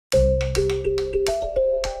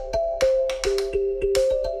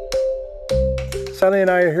Sally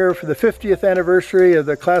and I are here for the 50th anniversary of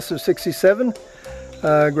the class of '67.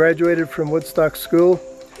 Graduated from Woodstock School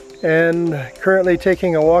and currently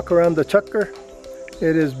taking a walk around the Chukkar.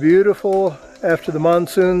 It is beautiful after the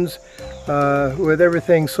monsoons with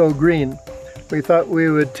everything so green. We thought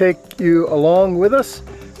we would take you along with us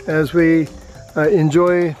as we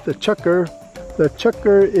enjoy the Chukkar. The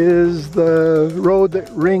Chukkar is the road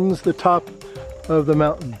that rings the top of the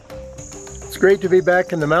mountain. It's great to be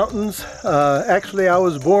back in the mountains. Actually, I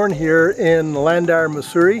was born here in Landour,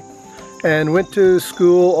 Mussoorie, and went to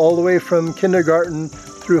school all the way from kindergarten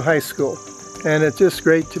through high school. And it's just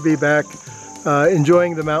great to be back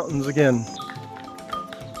enjoying the mountains again.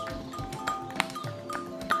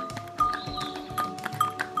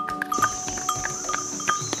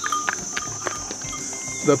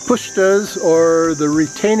 The pushtas, or the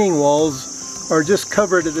retaining walls, are just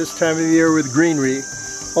covered at this time of the year with greenery.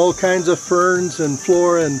 All kinds of ferns and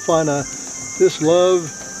flora and fauna. Just love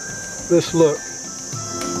this look.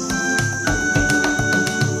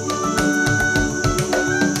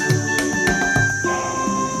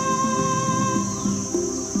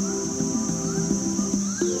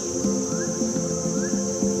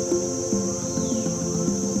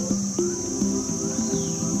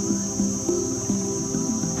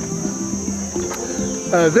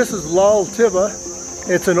 This is Lal Tiba.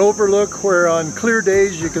 It's an overlook where on clear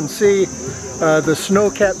days you can see the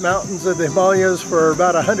snow-capped mountains of the Himalayas for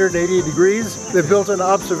about 180 degrees. They've built an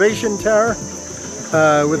observation tower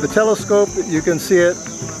with a telescope that you can see it,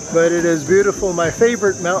 but it is beautiful. My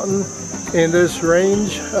favorite mountain in this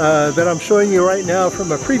range that I'm showing you right now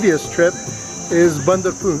from a previous trip is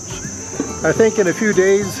Bandar Poonch. I think in a few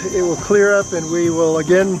days it will clear up and we will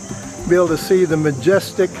again be able to see the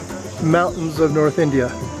majestic mountains of North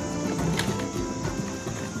India.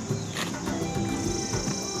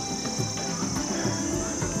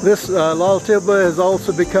 This Lal Tiba has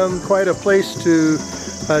also become quite a place to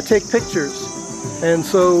take pictures, and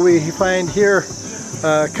so we find here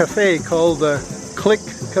a cafe called the Click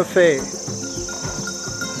Cafe.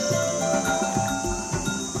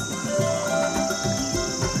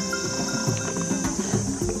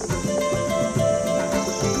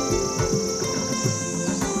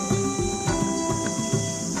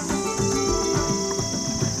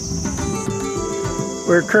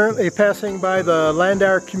 We're currently passing by the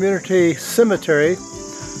Landour Community Cemetery.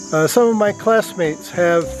 Some of my classmates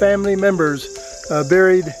have family members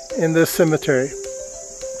buried in this cemetery.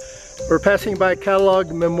 We're passing by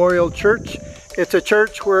Catalog Memorial Church. It's a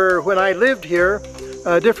church where, when I lived here,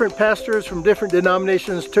 different pastors from different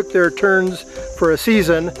denominations took their turns for a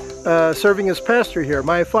season serving as pastor here.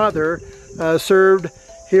 My father served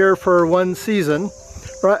here for one season.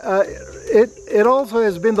 It also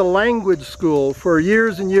has been the language school for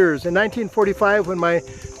years and years. In 1945, when my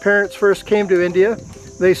parents first came to India,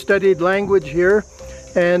 they studied language here,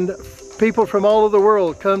 and people from all over the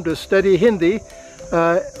world come to study Hindi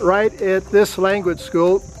right at this language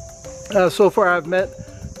school. So far I've met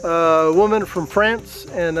a woman from France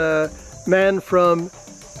and a man from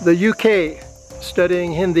the UK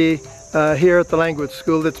studying Hindi here at the language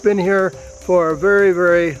school that's been here for a very,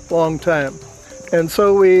 very long time. And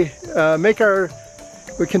so we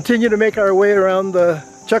continue to make our way around the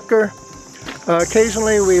Chukkar.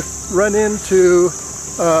 Occasionally we run into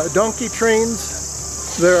donkey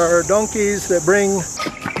trains. There are donkeys that bring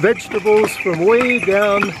vegetables from way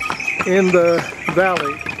down in the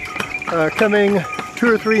valley, coming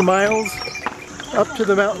 2 or 3 miles up to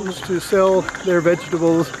the mountains to sell their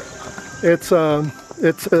vegetables.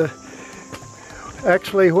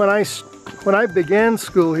 Actually, when I began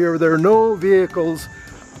school here, there were no vehicles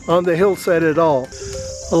on the hillside at all.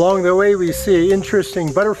 Along the way we see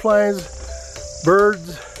interesting butterflies,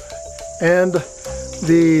 birds, and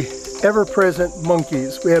the ever-present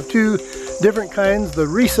monkeys. We have 2 different kinds, the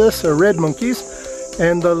rhesus, or red monkeys,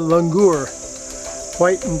 and the Landour,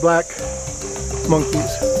 white and black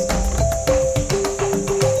monkeys.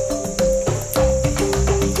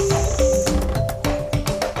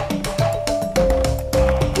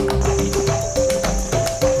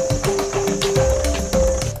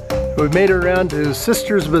 We've made it around to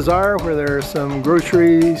Sister's Bazaar, where there are some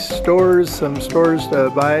grocery stores, some stores to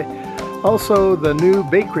buy. Also the new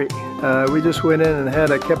bakery. We just went in and had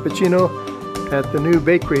a cappuccino at the new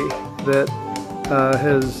bakery that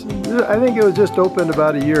I think it was just opened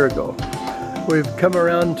about a year ago. We've come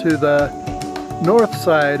around to the north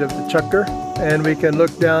side of the Chukkar, and we can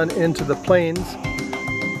look down into the plains.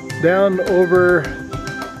 Down over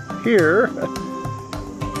here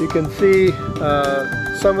you can see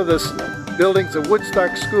some of the buildings of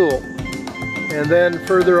Woodstock School, and then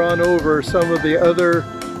further on over some of the other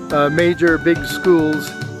major big schools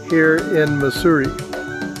here in Mussoorie.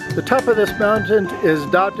 The top of this mountain is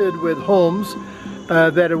dotted with homes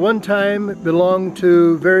that at one time belonged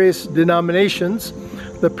to various denominations,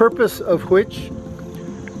 the purpose of which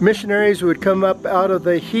missionaries would come up out of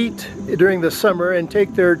the heat during the summer and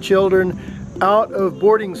take their children out of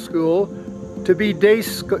boarding school to be day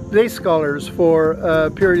scholars for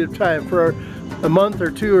a period of time, for a month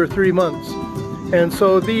or 2 or 3 months. And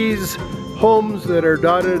so these homes that are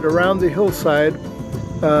dotted around the hillside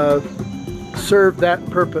serve that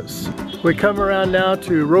purpose. We come around now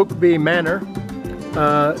to Rokeby Manor.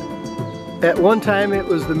 At one time it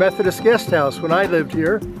was the Methodist Guest House when I lived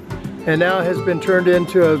here, and now has been turned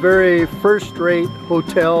into a very first-rate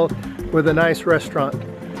hotel with a nice restaurant.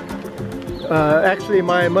 Actually,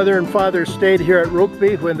 my mother and father stayed here at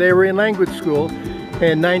Rokeby when they were in language school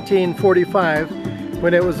in 1945,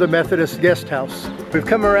 when it was the Methodist Guest House. We've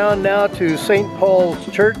come around now to St. Paul's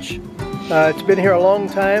Church. It's been here a long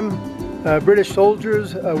time. British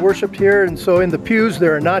soldiers worshipped here, and so in the pews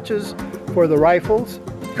there are notches for the rifles.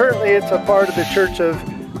 Currently it's a part of the Church of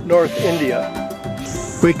North India.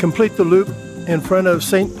 We complete the loop in front of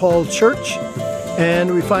St. Paul's Church,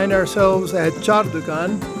 and we find ourselves at Char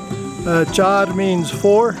Dukan. Char means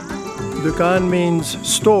 4, Dukan means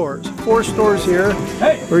stores. 4 stores here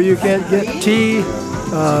where you can get tea,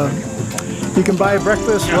 you can buy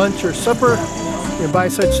breakfast, lunch, or supper. You can buy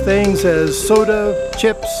such things as soda,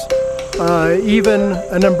 chips, even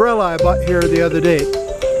an umbrella I bought here the other day.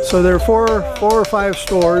 So there are 4 or 5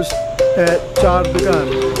 stores at Char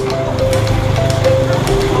Dukan.